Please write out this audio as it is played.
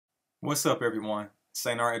What's up, everyone?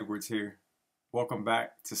 St. R. Edwards here. Welcome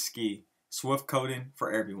back to Ski, Swift Coding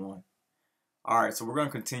for everyone. All right, so we're going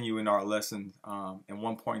to continue in our lesson in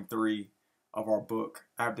 1.3 of our book,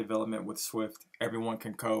 App Development with Swift, Everyone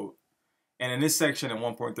Can Code. And in this section in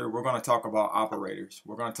 1.3, we're going to talk about operators.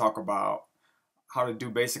 We're going to talk about how to do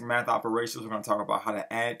basic math operations. We're going to talk about how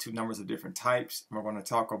to add two numbers of different types. And we're going to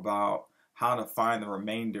talk about how to find the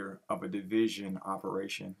remainder of a division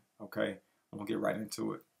operation. Okay, and we'll get right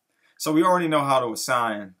into it. So we already know how to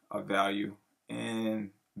assign a value, and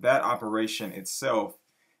that operation itself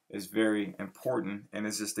is very important, and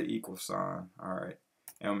it's just the equal sign. All right,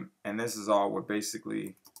 and this is all what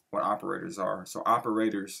basically what operators are. So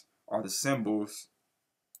operators are the symbols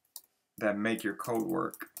that make your code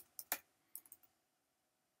work.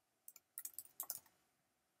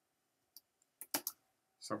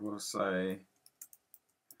 So we'll say,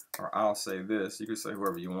 or I'll say this. You can say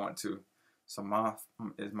whoever you want to. So my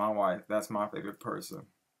is my wife. That's my favorite person.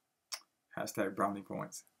 Hashtag brownie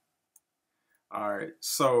points. All right,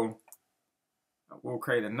 so we'll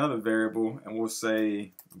create another variable and we'll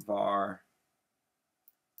say var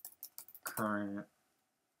current.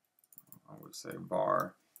 I would say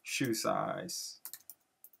var shoe size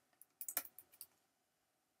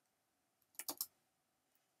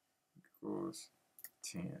equals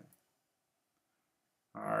 10.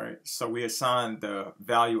 All right, so we assigned the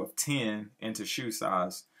value of 10 into shoe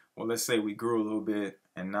size. Well, let's say we grew a little bit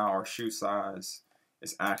and now our shoe size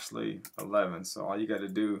is actually 11. So all you got to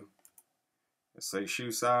do is say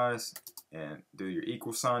shoe size and do your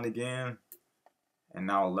equal sign again, and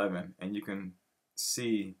now 11. And you can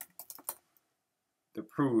see the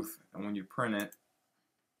proof, and when you print it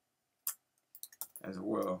as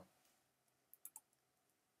well.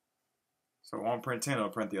 So it won't print 10, it'll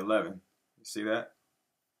print the 11. You see that?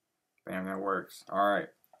 Bam, that works. All right.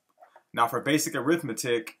 Now for basic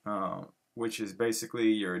arithmetic, which is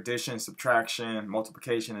basically your addition, subtraction,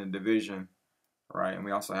 multiplication, and division, right? And we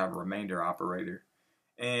also have a remainder operator.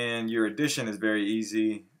 And your addition is very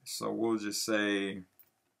easy. So we'll just say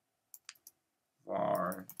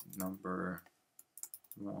var number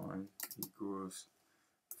 1 equals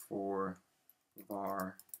 4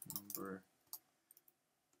 var number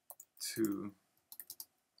 2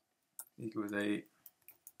 equals 8.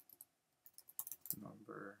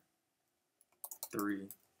 Number 3,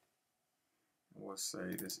 we'll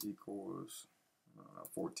say this equals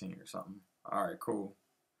 14 or something. All right, cool.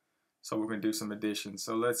 So we're going to do some addition.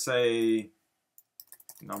 So let's say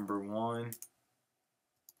number 1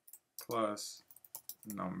 plus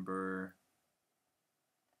number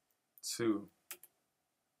 2.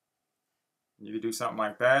 You can do something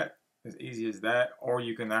like that, as easy as that, or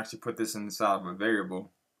you can actually put this inside of a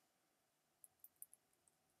variable.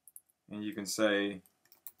 And you can say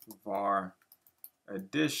var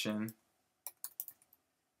addition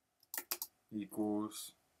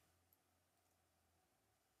equals,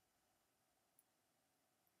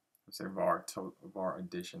 let's say var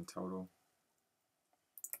addition total,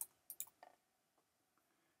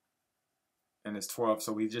 and it's 12.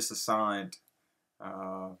 So we just assigned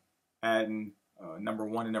adding number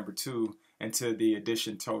 1 and number 2 into the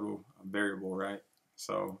addition total variable, right?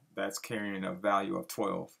 So that's carrying a value of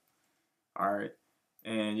 12. All right,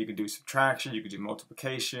 and you can do subtraction, you can do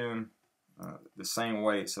multiplication the same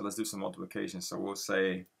way. So let's do some multiplication. So we'll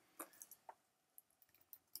say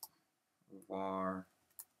var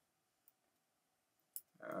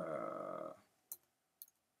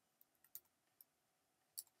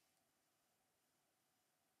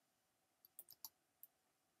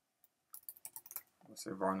let's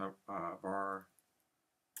say var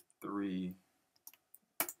 3,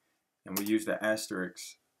 and we use the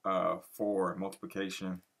asterisk for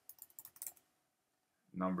multiplication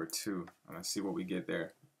number 2. And let's see what we get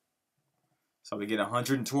there. So we get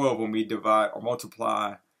 112 when we divide or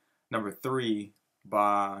multiply number 3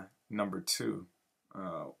 by number 2,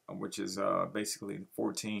 which is basically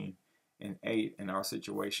 14 and 8 in our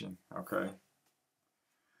situation. Okay.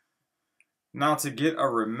 Now to get a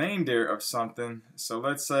remainder of something, so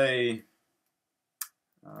let's say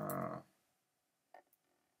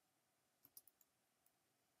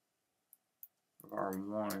var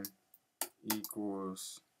 1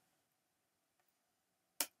 equals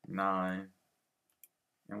 9,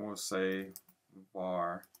 and we'll say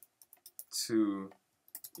var 2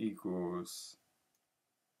 equals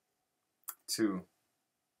 2.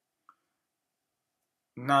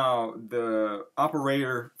 Now the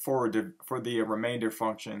operator for the remainder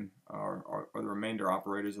function or the remainder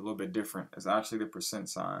operator is a little bit different. It's actually the percent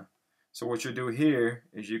sign. So what you do here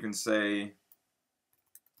is you can say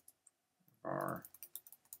var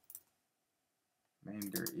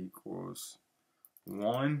remainder equals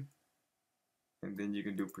 1, and then you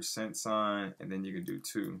can do percent sign, and then you can do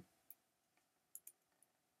 2.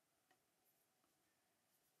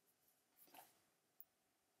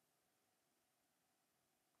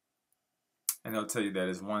 And they'll tell you that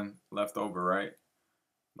there's 1 left over, right?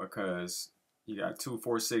 Because you got 2,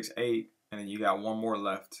 4, 6, 8, and then you got 1 more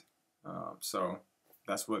left. So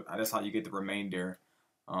that's how you get the remainder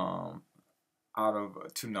out of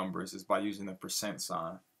 2 numbers, is by using the percent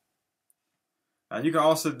sign. Now you can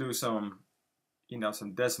also do some,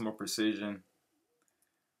 some decimal precision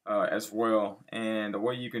as well. And the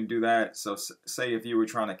way you can do that, so say if you were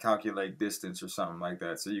trying to calculate distance or something like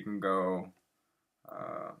that, so you can go,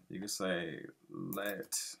 you can say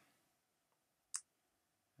let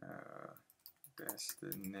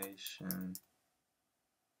destination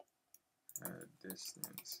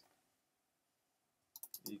distance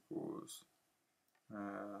equals,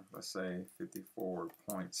 let's say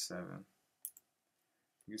 54.7.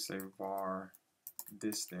 You say var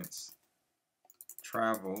distance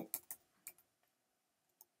traveled.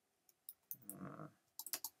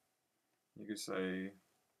 You could say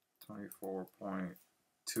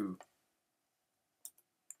 24.2.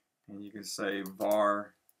 And you can say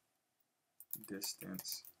var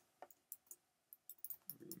distance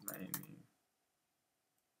remaining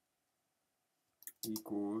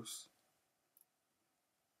equals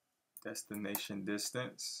destination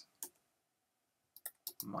distance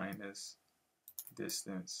minus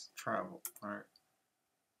distance traveled. All right.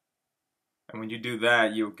 And when you do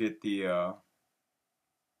that, you'll get the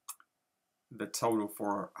total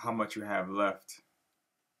for how much you have left.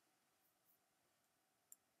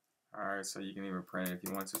 All right, so you can even print it if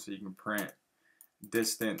you want to. So you can print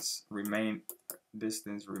distance remaining,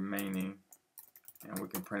 and we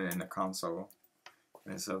can print it in the console.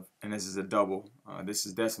 And this is a double. This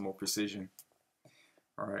is decimal precision.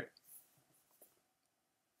 All right.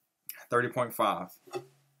 30.5.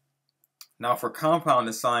 Now for compound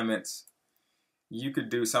assignments, you could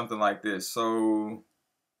do something like this. So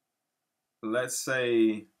let's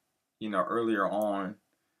say, earlier on,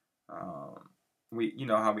 how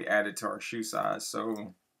we added to our shoe size.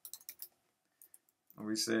 So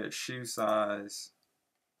we said shoe size,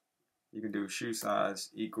 you can do shoe size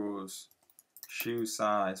equals shoe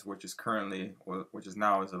size, which is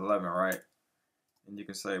now is 11, right? And you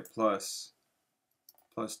can say plus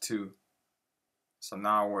 2. So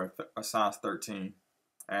now we're at a size 13,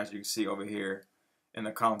 as you can see over here in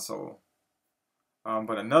the console.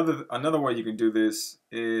 But another way you can do this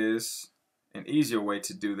is, an easier way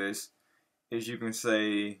to do this is, you can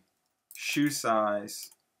say shoe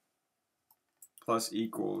size plus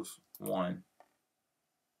equals 1.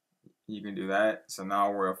 You can do that. So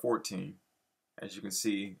now we're at 14, as you can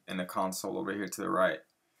see in the console over here to the right.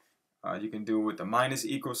 You can do it with the minus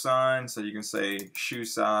equal sign. So you can say shoe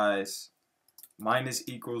size minus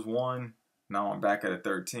equals 1. Now I'm back at a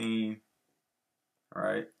 13. All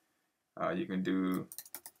right. You can do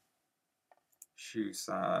shoe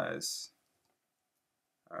size.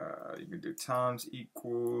 You can do times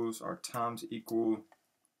equals, or times equal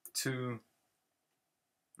 2.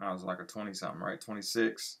 Now it's like a 20 something, right?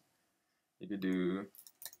 26. You could do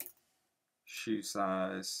shoe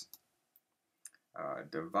size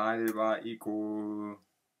divided by equal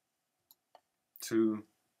 2.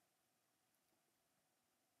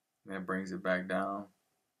 And that brings it back down.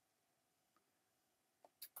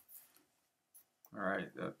 All right,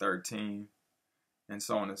 13, and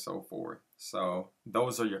so on and so forth. So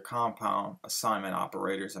those are your compound assignment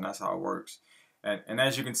operators, and that's how it works. And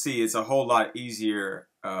as you can see, it's a whole lot easier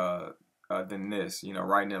than this.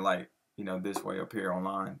 Writing it like this way up here on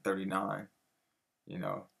line 39.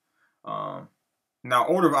 Now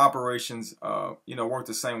order of operations work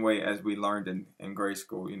the same way as we learned in grade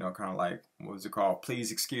school. Kind of like, what was it called?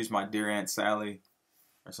 Please excuse my dear Aunt Sally,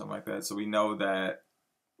 or something like that. So we know that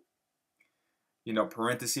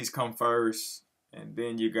parentheses come first, and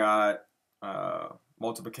then you got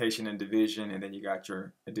multiplication and division, and then you got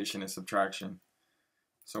your addition and subtraction.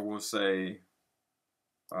 So we'll say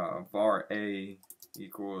var A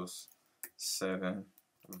equals 7,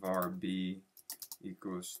 var B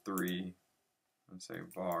equals 3, and say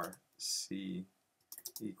var C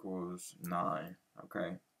equals 9.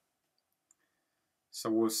 Okay. So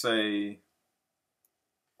we'll say,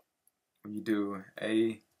 when you do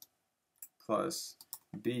A plus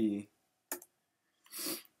B,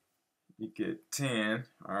 you get 10.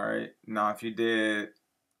 All right. Now if you did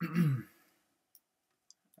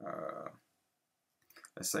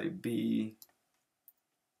let's say B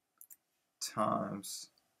times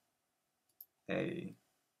A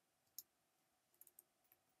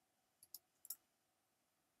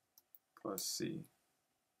plus C.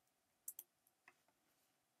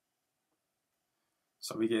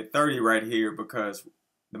 So we get 30 right here because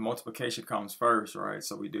the multiplication comes first, right?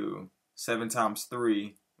 So we do 7 times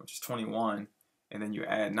 3, which is 21, and then you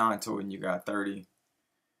add 9 to it and you got 30.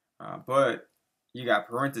 But you got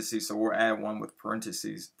parentheses, so we'll add one with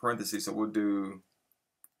parentheses. So we'll do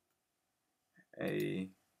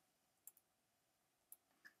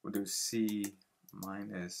C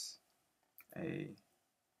minus A,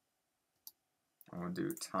 and we'll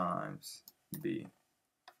do times B.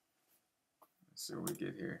 Let's see what we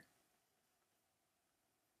get here.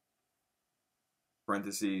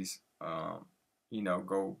 Parentheses,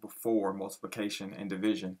 go before multiplication and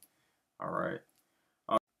division. All right.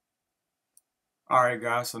 All right,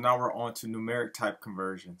 guys. So now we're on to numeric type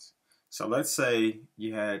conversions. So let's say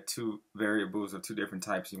you had two variables of two different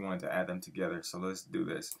types. You wanted to add them together. So let's do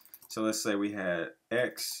this. So let's say we had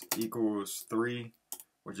x equals 3,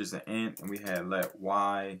 which is an int, and we had let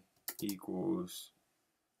y equals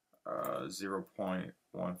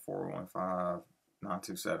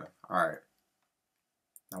 0.1415927. All right.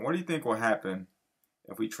 Now, what do you think will happen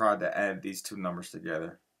if we tried to add these two numbers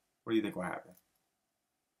together? What do you think will happen?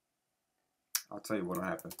 I'll tell you what will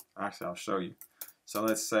happen. Actually, I'll show you. So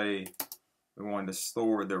let's say we wanted to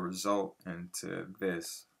store the result into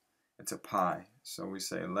pi. So we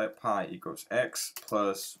say let pi equals x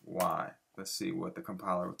plus y. Let's see what the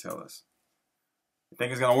compiler will tell us. You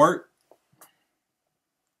think it's going to work?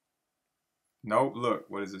 Nope. Look,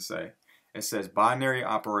 what does it say? It says binary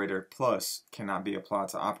operator plus cannot be applied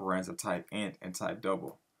to operands of type int and type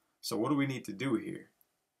double. So what do we need to do here?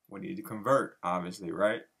 We need to convert, obviously,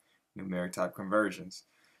 right? Numeric type conversions.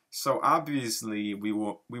 So obviously we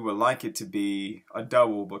would like it to be a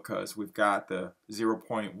double because we've got the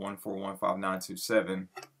 0.1415927.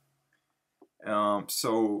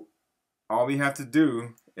 So all we have to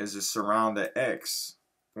do is just surround the x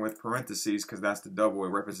with parentheses because that's the double. It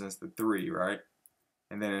represents the 3, right?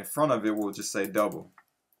 And then in front of it, we'll just say double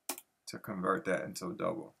to convert that into a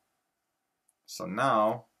double. So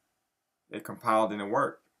now it compiled and it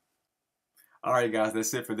worked. Alright guys,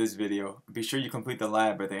 that's it for this video. Be sure you complete the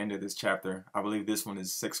lab at the end of this chapter. I believe this one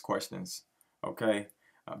is 6 questions. Okay?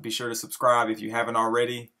 Be sure to subscribe if you haven't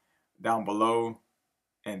already down below.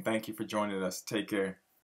 And thank you for joining us. Take care.